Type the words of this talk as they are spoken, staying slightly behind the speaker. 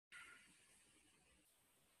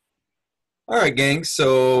All right, gang.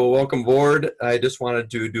 So welcome aboard. I just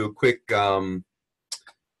wanted to do a quick Zoom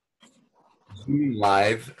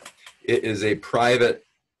live. It is a private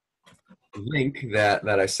link that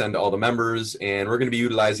I send to all the members, and we're going to be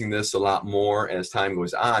utilizing this a lot more as time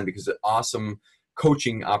goes on because it's an awesome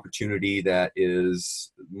coaching opportunity that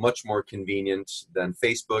is much more convenient than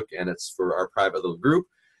Facebook, and it's for our private little group.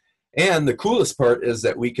 And the coolest part is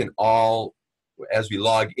that we can all, as we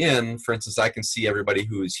log in, for instance, I can see everybody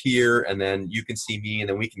who is here, and then you can see me, and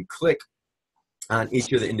then we can click on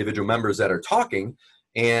each of the individual members that are talking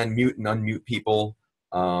and mute and unmute people.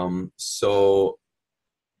 So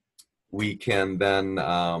we can then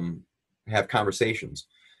have conversations.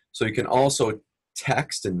 So you can also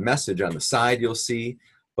text and message on the side, you'll see,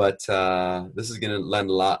 but this is going to lend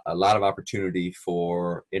a lot of opportunity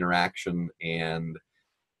for interaction, and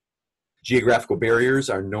geographical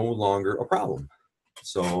barriers are no longer a problem.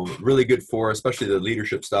 So really good for especially the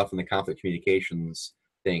leadership stuff and the conflict communications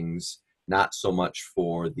things, not so much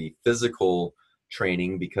for the physical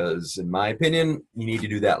training, because in my opinion, you need to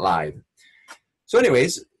do that live. So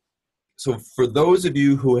anyways, so for those of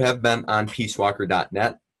you who have been on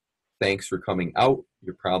peacewalker.net, thanks for coming out.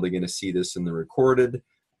 You're probably going to see this in the recorded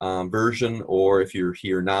version, or if you're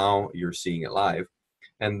here now, you're seeing it live.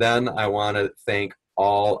 And then I want to thank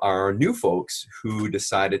all our new folks who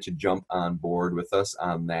decided to jump on board with us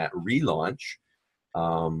on that relaunch.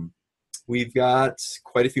 We've got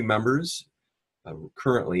quite a few members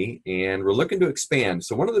currently, and we're looking to expand.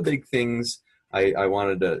 So one of the big things I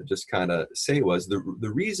wanted to just kind of say was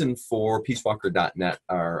the reason for peacewalker.net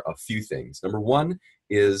are a few things. Number one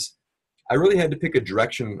is I really had to pick a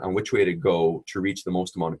direction on which way to go to reach the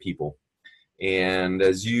most amount of people. And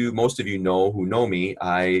as most of you know who know me,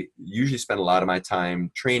 I usually spend a lot of my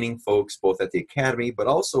time training folks both at the academy, but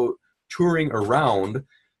also touring around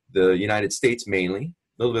the United States mainly,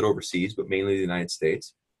 a little bit overseas, but mainly the United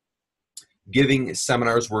States, giving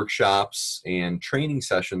seminars, workshops, and training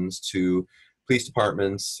sessions to police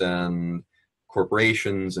departments and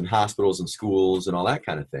corporations and hospitals and schools and all that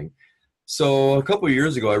kind of thing. So a couple of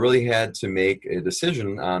years ago, I really had to make a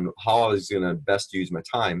decision on how I was going to best use my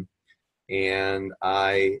time. And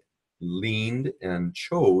I leaned and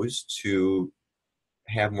chose to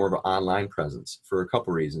have more of an online presence for a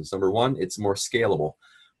couple reasons. Number one, it's more scalable.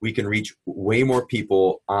 We can reach way more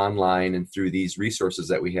people online and through these resources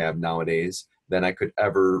that we have nowadays than I could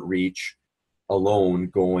ever reach alone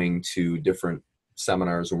going to different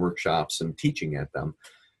seminars and workshops and teaching at them.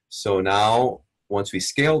 So now, once we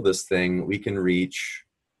scale this thing, we can reach,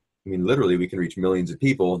 literally we can reach millions of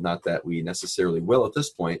people. Not that we necessarily will at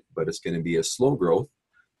this point, but it's going to be a slow growth.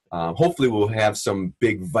 Hopefully we'll have some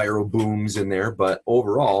big viral booms in there, but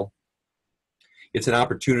overall, it's an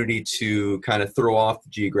opportunity to kind of throw off the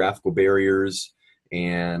geographical barriers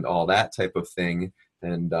and all that type of thing,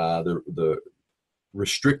 and the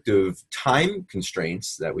restrictive time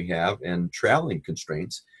constraints that we have and traveling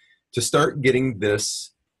constraints to start getting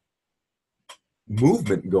this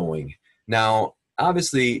movement going. Now,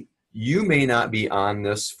 obviously, you may not be on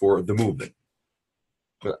this for the movement,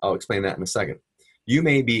 but I'll explain that in a second. You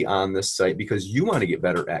may be on this site because you want to get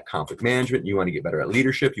better at conflict management, you want to get better at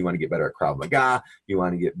leadership, you want to get better at Krav Maga, you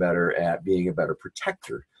want to get better at being a better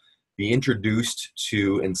protector, be introduced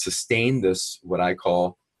to and sustain this, what I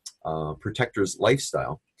call protector's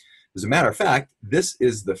lifestyle. As a matter of fact, this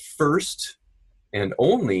is the first and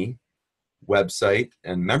only website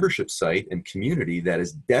and membership site and community that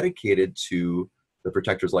is dedicated to the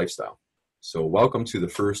protector's lifestyle. So welcome to the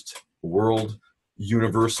first world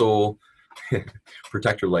universal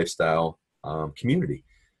protector lifestyle community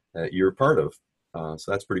that you're a part of.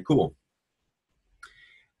 So that's pretty cool.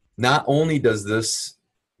 Not only does this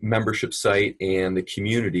membership site and the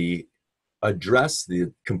community address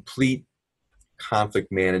the complete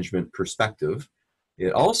conflict management perspective,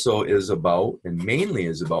 it also is about, and mainly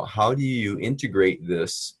is about, how do you integrate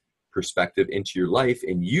this perspective into your life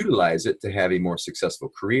and utilize it to have a more successful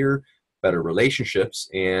career, better relationships,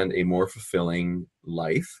 and a more fulfilling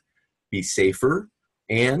life, be safer,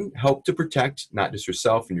 and help to protect not just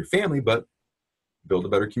yourself and your family, but build a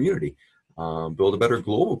better community, build a better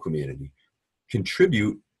global community,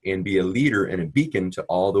 contribute and be a leader and a beacon to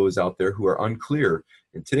all those out there who are unclear.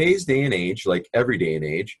 In today's day and age, like every day and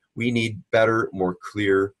age, we need better, more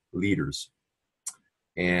clear leaders.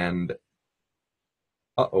 And,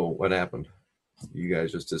 uh-oh, what happened? You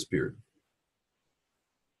guys just disappeared.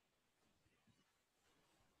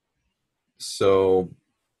 So.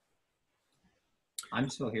 I'm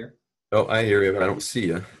still here. Oh, I hear you, but I don't see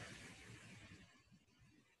you.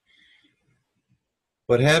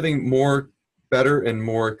 But having better and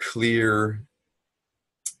more clear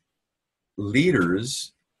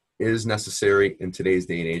leaders is necessary in today's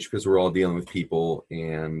day and age because we're all dealing with people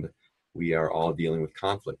and we are all dealing with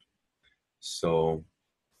conflict. So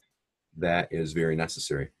that is very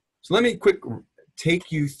necessary. So let me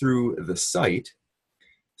take you through the site.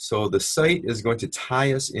 So the site is going to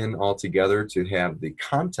tie us in all together to have the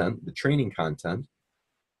content, the training content,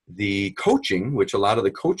 the coaching, which a lot of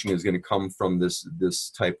the coaching is going to come from this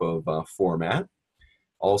type of format.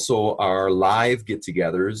 Also our live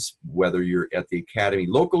get-togethers, whether you're at the academy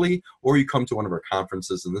locally or you come to one of our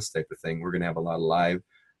conferences and this type of thing, we're going to have a lot of live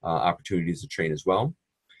opportunities to train as well.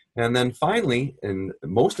 And then finally, and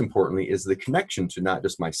most importantly, is the connection to not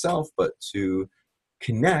just myself, but to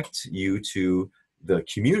connect you to the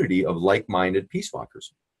community of like-minded peace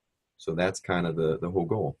walkers. So that's kind of the whole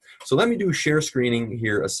goal. So let me do share screening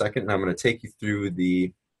here a second, and I'm going to take you through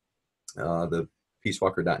the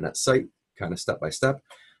peacewalker.net site, kind of step by step,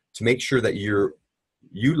 to make sure that you're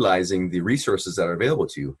utilizing the resources that are available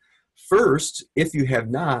to you. First, if you have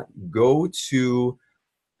not, go to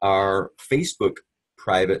our Facebook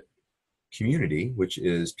private community, which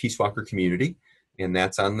is Peace Walker Community, and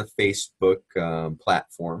that's on the Facebook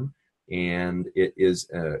platform, and it is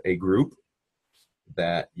a group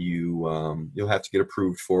that you'll have to get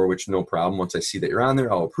approved for, which no problem. Once I see that you're on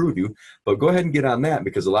there, I'll approve you. But go ahead and get on that,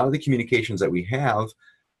 because a lot of the communications that we have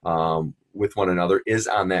with one another is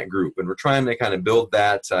on that group, and we're trying to kind of build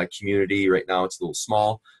that community. Right now it's a little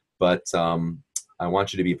small, but I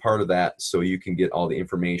want you to be a part of that so you can get all the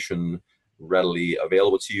information readily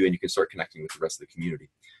available to you and you can start connecting with the rest of the community.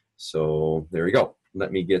 So there we go.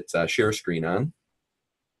 Let me get share screen on.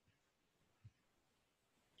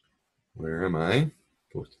 Where am I?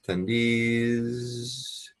 Post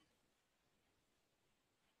attendees.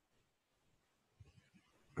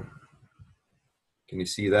 Can you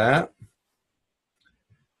see that?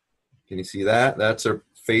 Can you see that? That's our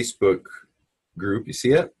Facebook group. You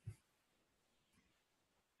see it?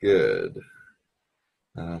 Good.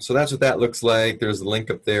 So that's what that looks like. There's a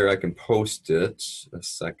link up there. I can post it a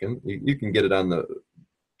second. You can get it on the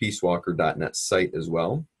peacewalker.net site as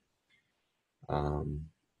well.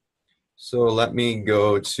 So let me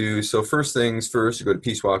go to, so first things first, you go to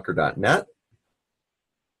peacewalker.net.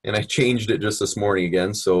 And I changed it just this morning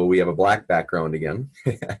again, so we have a black background again.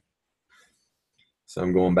 So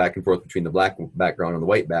I'm going back and forth between the black background and the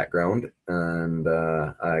white background, and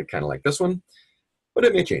I kind of like this one, but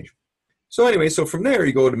it may change. So anyway, so from there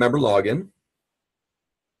you go to member login,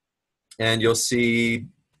 and you'll see,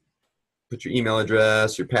 put your email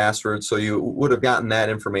address, your password. So you would have gotten that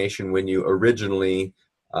information when you originally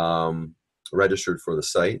registered for the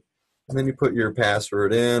site, and then you put your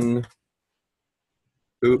password in.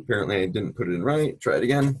 Oop, apparently I didn't put it in right. Try it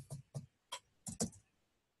again.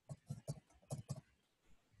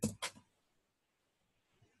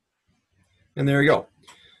 And there you go.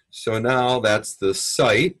 So now that's the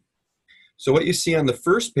site. So what you see on the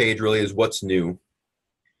first page really is what's new.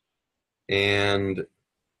 And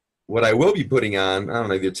what I will be putting on, I don't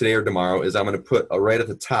know, either today or tomorrow, is I'm going to put right at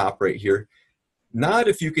the top right here. Not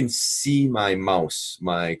if you can see my mouse,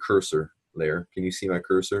 my cursor there. Can you see my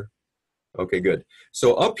cursor? Okay, good.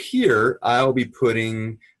 So up here, I'll be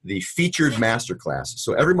putting the featured masterclass.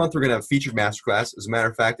 So every month we're going to have a featured masterclass. As a matter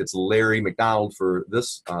of fact, it's Larry McDonald for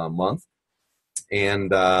this month.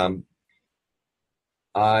 And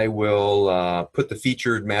I will put the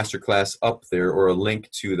featured masterclass up there, or a link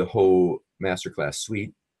to the whole masterclass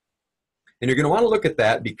suite. And you're going to want to look at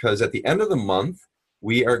that, because at the end of the month,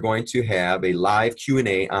 we are going to have a live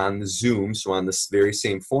Q&A on Zoom, so on this very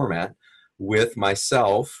same format, with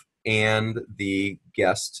myself and the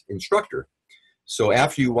guest instructor. So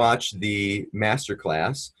after you watch the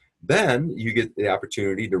masterclass, then you get the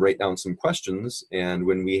opportunity to write down some questions, and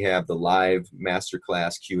when we have the live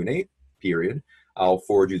masterclass Q&A period, I'll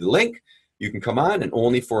forward you the link. You can come on, and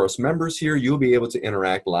only for us members here, you'll be able to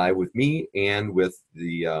interact live with me and with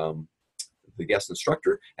the guest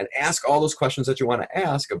instructor and ask all those questions that you want to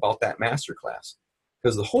ask about that masterclass.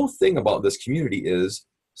 Because the whole thing about this community is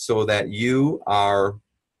so that you are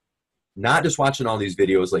not just watching all these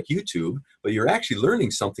videos like YouTube, but you're actually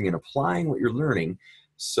learning something and applying what you're learning.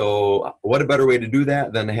 So what a better way to do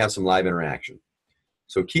that than to have some live interaction.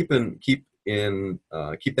 So keep that in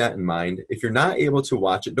mind. If you're not able to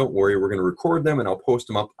watch it, don't worry. We're going to record them, and I'll post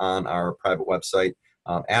them up on our private website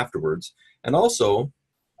afterwards. And also,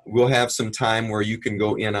 we'll have some time where you can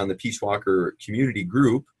go in on the Peace Walker community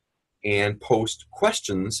group and post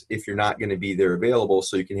questions if you're not going to be there available,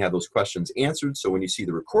 so you can have those questions answered. So when you see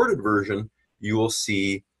the recorded version, you will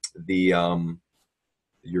see the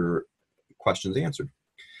your questions answered.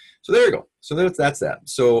 So there you go. So that's that.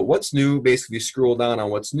 So what's new, basically scroll down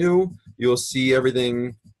on what's new. You'll see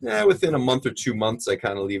everything within a month or 2 months. I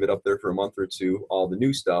kind of leave it up there for a month or two, all the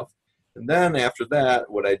new stuff. And then after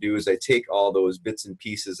that, what I do is I take all those bits and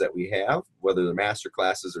pieces that we have, whether they're master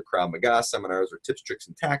classes or Krav Maga seminars or tips, tricks,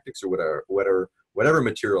 and tactics or whatever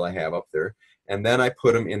material I have up there, and then I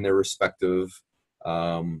put them in their respective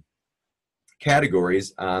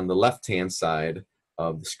categories on the left-hand side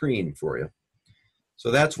of the screen for you.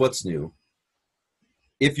 So that's what's new.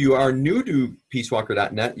 If you are new to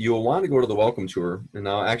peacewalker.net, you'll want to go to the welcome tour. And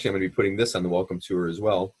now actually I'm going to be putting this on the welcome tour as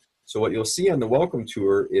well. So what you'll see on the welcome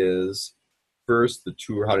tour is first the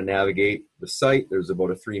tour, how to navigate the site. There's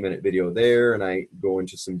about a 3-minute video there, and I go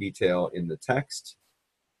into some detail in the text.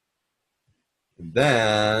 And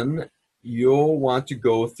then you'll want to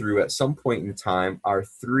go through at some point in time our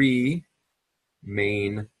 3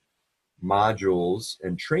 main modules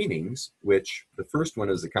and trainings, which the first one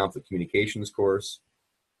is the conflict communications course.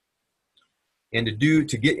 And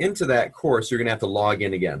to get into that course, you're going to have to log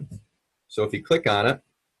in again. So if you click on it,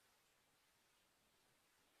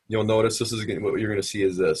 you'll notice this is what you're going to see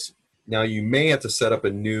is this. Now you may have to set up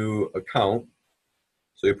a new account.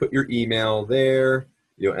 So you put your email there,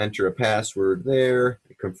 you'll enter a password there,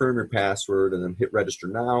 confirm your password, and then hit register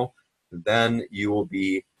now. And then you will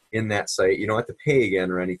be in that site. You don't have to pay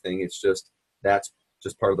again or anything. It's just, that's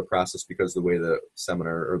just part of the process because of the way the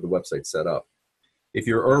seminar or the website's set up. If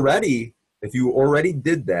you already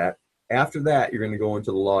did that, after that, you're going to go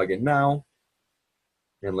into the login now.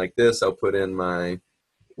 And like this, I'll put in my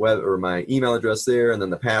my email address there, and then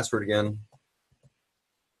the password again,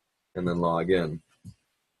 and then log in.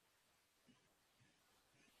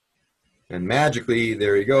 And magically,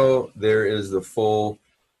 there you go. There is the full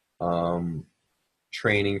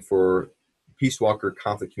training for Peace Walker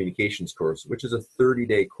Conflict Communications course, which is a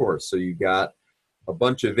 30-day course. So you got a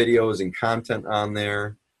bunch of videos and content on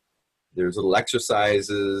there. There's little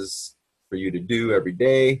exercises for you to do every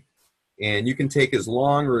day. And you can take as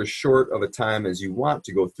long or as short of a time as you want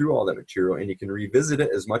to go through all that material, and you can revisit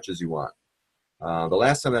it as much as you want. The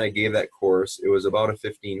last time that I gave that course, it was about a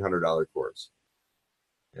 $1,500 course.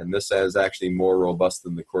 And this is actually more robust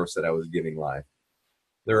than the course that I was giving live.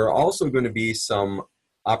 There are also going to be some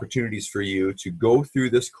opportunities for you to go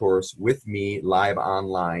through this course with me live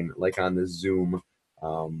online, like on this Zoom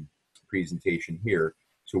presentation here,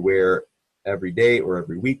 to where every day or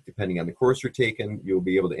every week, depending on the course you're taking, you'll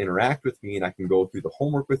be able to interact with me, and I can go through the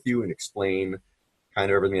homework with you and explain kind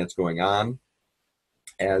of everything that's going on,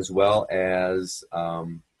 as well as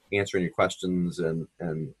answering your questions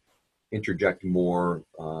and interject more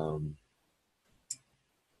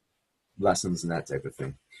lessons and that type of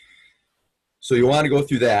thing. So you want to go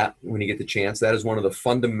through that when you get the chance. That is one of the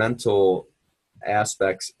fundamental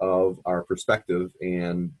aspects of our perspective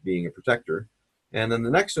and being a protector. And then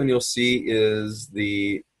the next one you'll see is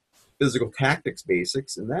the physical tactics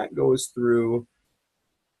basics, and that goes through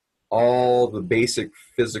all the basic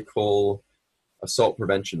physical assault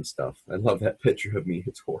prevention stuff. I love that picture of me.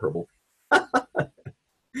 It's horrible. I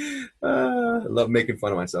love making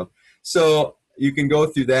fun of myself. So you can go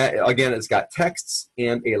through that. Again, it's got texts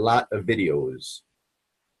and a lot of videos.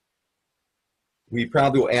 We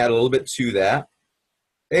probably will add a little bit to that.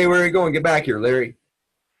 Hey, where are you going? Get back here, Larry.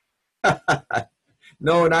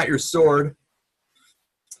 No, not your sword.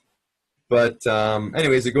 But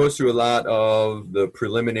anyways, it goes through a lot of the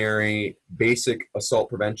preliminary basic assault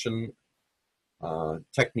prevention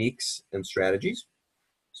techniques and strategies.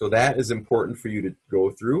 So that is important for you to go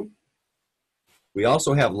through. We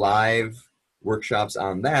also have live workshops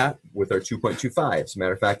on that with our 2.25. As a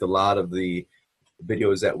matter of fact, a lot of the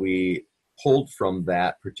videos that we pulled from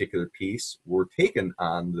that particular piece were taken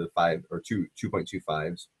on the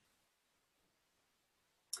 2.25s.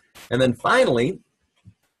 And then finally,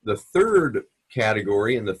 the third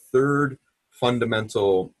category and the third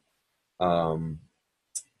fundamental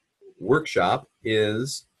workshop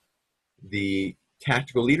is the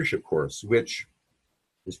tactical leadership course, which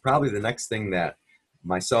is probably the next thing that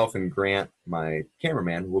myself and Grant, my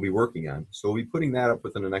cameraman, will be working on. So we'll be putting that up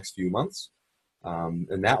within the next few months.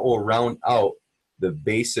 And that will round out the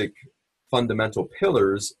basic fundamental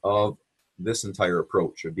pillars of this entire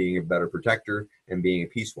approach of being a better protector and being a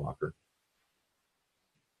peace walker.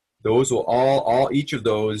 Those will each of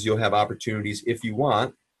those, you'll have opportunities if you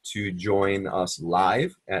want to join us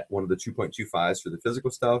live at one of the 2.25s for the physical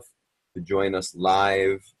stuff, to join us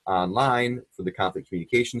live online for the conflict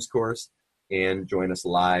communications course, and join us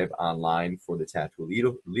live online for the tactical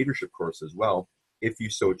leadership course as well, if you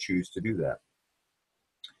so choose to do that.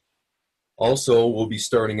 Also, we'll be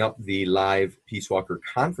starting up the live Peace Walker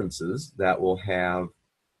conferences that will have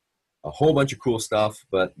a whole bunch of cool stuff,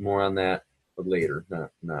 but more on that later,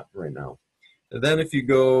 not right now. And then if you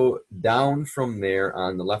go down from there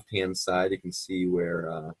on the left-hand side, you can see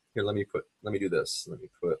where, here, let me do this.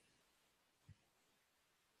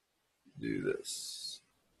 Do this.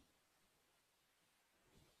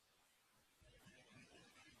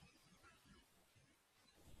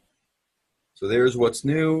 So there's what's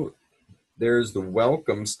new. There's the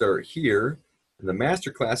welcome start here, and the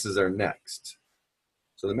master classes are next.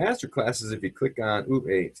 So the master classes, if you click on,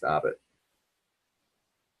 hey, stop it.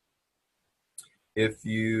 If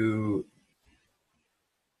you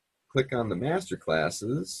click on the master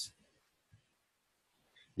classes,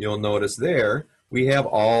 you'll notice there we have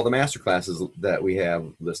all the master classes that we have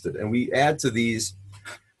listed, and we add to these.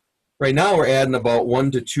 Right now we're adding about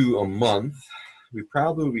 1 to 2 a month. We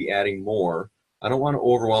probably will be adding more. I don't want to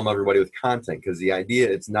overwhelm everybody with content, because the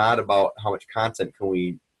idea, it's not about how much content can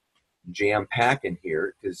we jam pack in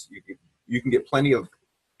here, because you can get plenty of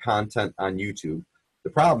content on YouTube. The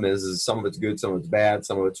problem is some of it's good, some of it's bad,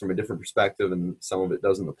 some of it's from a different perspective, and some of it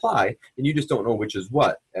doesn't apply, and you just don't know which is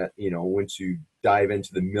what, once you dive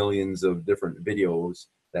into the millions of different videos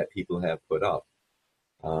that people have put up.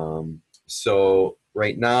 So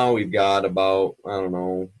right now we've got about, I don't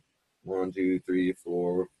know, 1, 2, 3,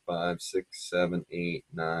 4, 5, 6, 7, 8,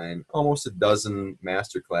 9, almost a dozen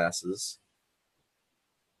master classes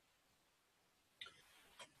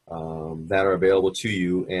that are available to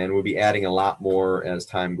you, and we'll be adding a lot more as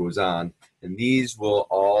time goes on. And these will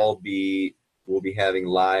all be, we'll be having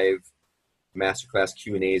live masterclass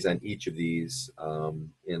Q&As on each of these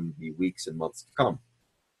in the weeks and months to come.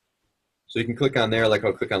 So you can click on there, like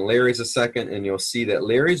I'll click on Larry's a second, and you'll see that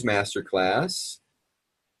Larry's masterclass,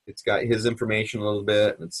 it's got his information a little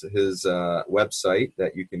bit. It's his website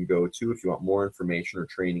that you can go to if you want more information or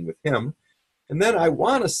training with him. And then I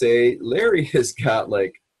want to say Larry has got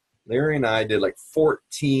Larry and I did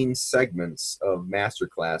 14 segments of master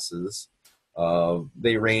classes.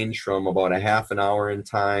 They range from about a half an hour in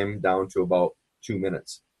time down to about 2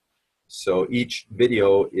 minutes. So each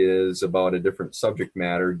video is about a different subject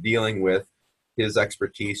matter dealing with his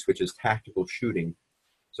expertise, which is tactical shooting.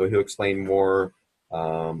 So he'll explain more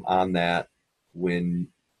on that when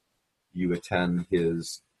you attend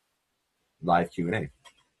his live Q&A.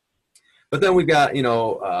 But then we've got,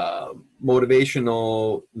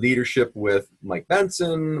 motivational leadership with Mike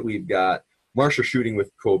Benson. We've got martial shooting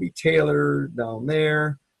with Kobe Taylor down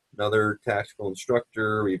there, another tactical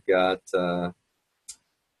instructor. We've got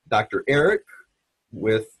Dr. Eric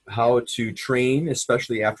with how to train,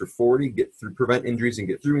 especially after 40, prevent injuries and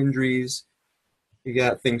get through injuries. We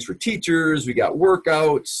got things for teachers. We got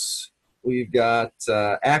workouts. We've got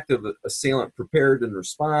active assailant prepared and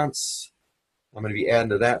response. I'm going to be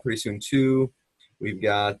adding to that pretty soon too. We've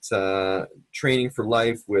got training for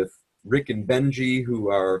life with Rick and Benji, who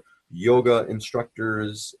are yoga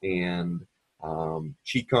instructors and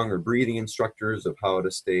Qigong or breathing instructors of how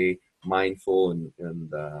to stay mindful and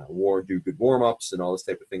do good warm-ups and all this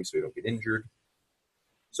type of thing so you don't get injured.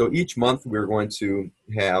 So each month we're going to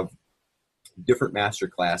have different master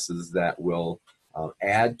classes that will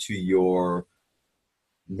add to your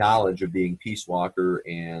knowledge of being Peace Walker,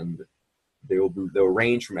 and they'll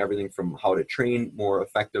range from everything from how to train more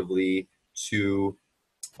effectively to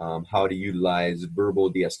how to utilize verbal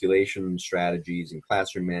de-escalation strategies and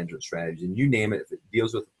classroom management strategies, and you name it. If it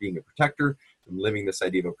deals with being a protector and living this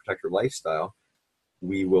idea of a protector lifestyle,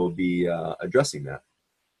 we will be addressing that.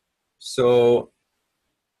 So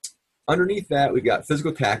underneath that, we've got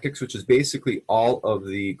physical tactics, which is basically all of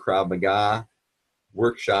the Krav Maga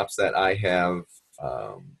workshops that I have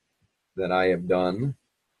done,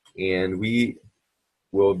 and we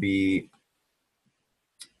will be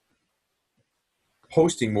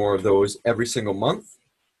posting more of those every single month.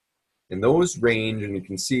 And those range, and you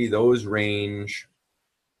can see those range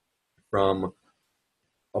from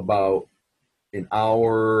about an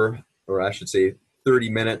hour, or I should say 30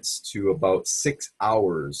 minutes, to about 6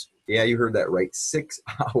 hours. Yeah, you heard that right, 6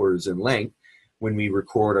 hours in length when we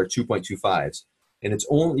record our 2.25s. And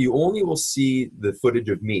you only will see the footage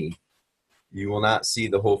of me. You will not see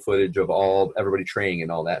the whole footage of everybody training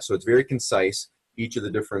and all that. So it's very concise. Each of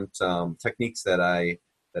the different techniques that I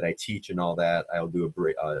teach and all that, I'll do a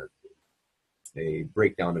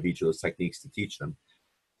breakdown of each of those techniques to teach them.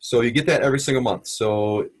 So you get that every single month.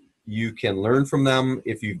 So you can learn from them.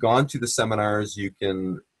 If you've gone to the seminars, you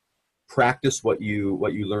can practice what you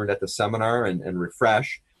learned at the seminar and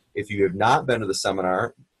refresh. If you have not been to the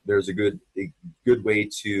seminar, there's a good way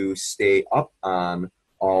to stay up on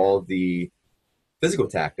all the physical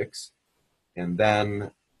tactics, and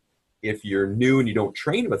then if you're new and you don't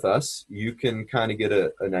train with us, you can kind of get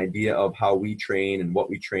an idea of how we train and what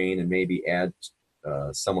we train, and maybe add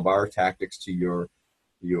some of our tactics to your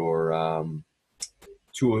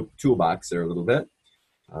toolbox there a little bit.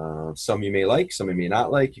 Some you may like, some you may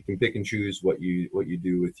not like. You can pick and choose what you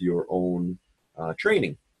do with your own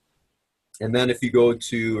training. And then if you go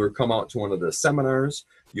to or come out to one of the seminars,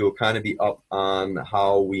 you'll kind of be up on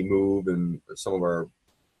how we move and some of our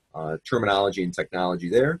terminology and technology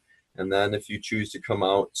there. And then if you choose to come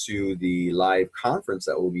out to the live conference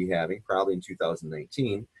that we'll be having, probably in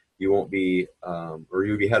 2019, you won't be, or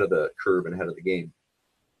you'll be ahead of the curve and ahead of the game.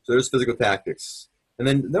 So there's physical tactics. And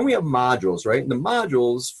then we have modules, right? And the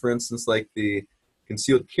modules, for instance, like the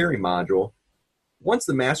concealed carry module, once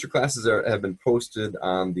the master classes have been posted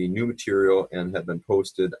on the new material and have been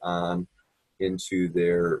posted on into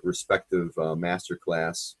their respective master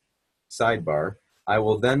class sidebar, I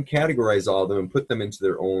will then categorize all of them and put them into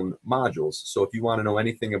their own modules. So if you want to know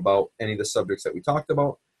anything about any of the subjects that we talked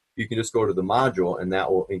about, you can just go to the module, and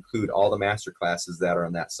that will include all the master classes that are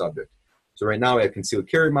on that subject. So right now we have concealed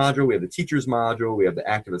carry module, we have the teachers module, we have the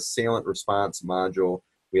active assailant response module,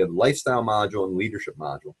 we have the lifestyle module, and leadership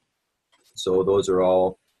module. So those are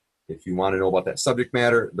all, if you want to know about that subject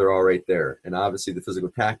matter, they're all right there. And obviously the physical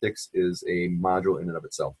tactics is a module in and of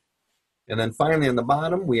itself. And then finally on the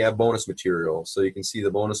bottom, we have bonus material. So you can see the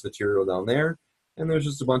bonus material down there. And there's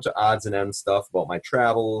just a bunch of odds and ends stuff about my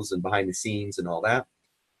travels and behind the scenes and all that.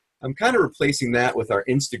 I'm kind of replacing that with our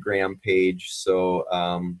Instagram page. So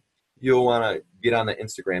you'll want to get on the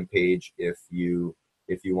Instagram page if you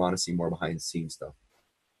want to see more behind the scenes stuff.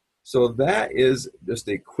 So that is just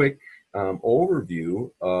a quick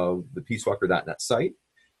overview of the peacewalker.net site.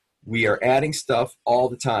 We are adding stuff all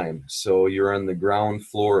the time, so you're on the ground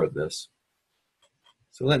floor of this.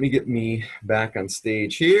 So let me get me back on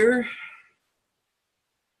stage here.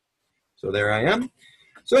 So there I am.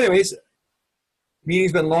 So anyways,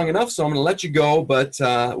 meeting's been long enough, so I'm going to let you go, but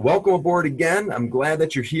welcome aboard again. I'm glad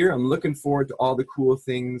that you're here. I'm looking forward to all the cool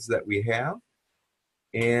things that we have.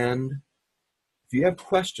 And if you have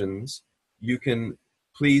questions, you can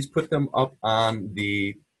please put them up on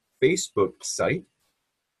the Facebook site,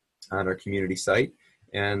 on our community site,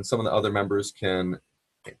 and some of the other members can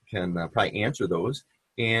probably answer those.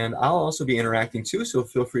 And I'll also be interacting too, so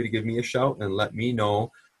feel free to give me a shout and let me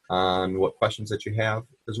know on what questions that you have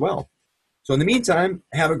as well. So in the meantime,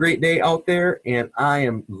 have a great day out there, and I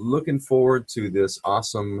am looking forward to this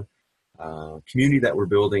awesome community that we're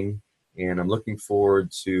building, and I'm looking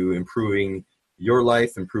forward to improving your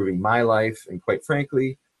life, improving my life, and quite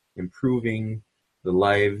frankly, improving the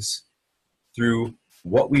lives through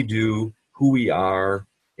what we do, who we are,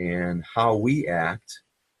 and how we act,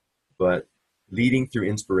 but leading through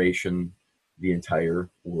inspiration the entire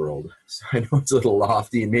world. So I know it's a little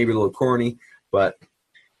lofty and maybe a little corny, but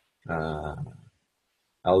I'll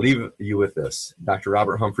leave you with this. Dr.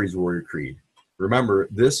 Robert Humphrey's Warrior Creed. Remember,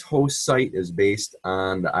 this host site is based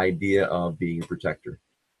on the idea of being a protector.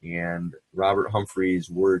 And Robert Humphrey's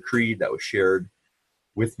Warrior Creed that was shared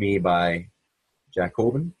with me by Jack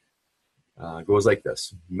Hoban goes like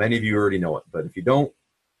this. Many of you already know it, but if you don't,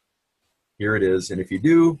 here it is. And if you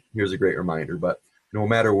do, here's a great reminder. But no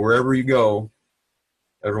matter wherever you go,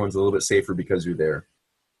 everyone's a little bit safer because you're there.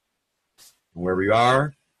 And wherever you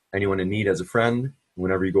are, anyone in need has a friend.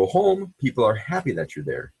 Whenever you go home, people are happy that you're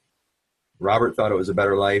there. Robert thought it was a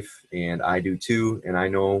better life, and I do too, and I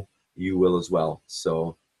know you will as well.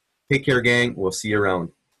 So take care, gang. We'll see you around.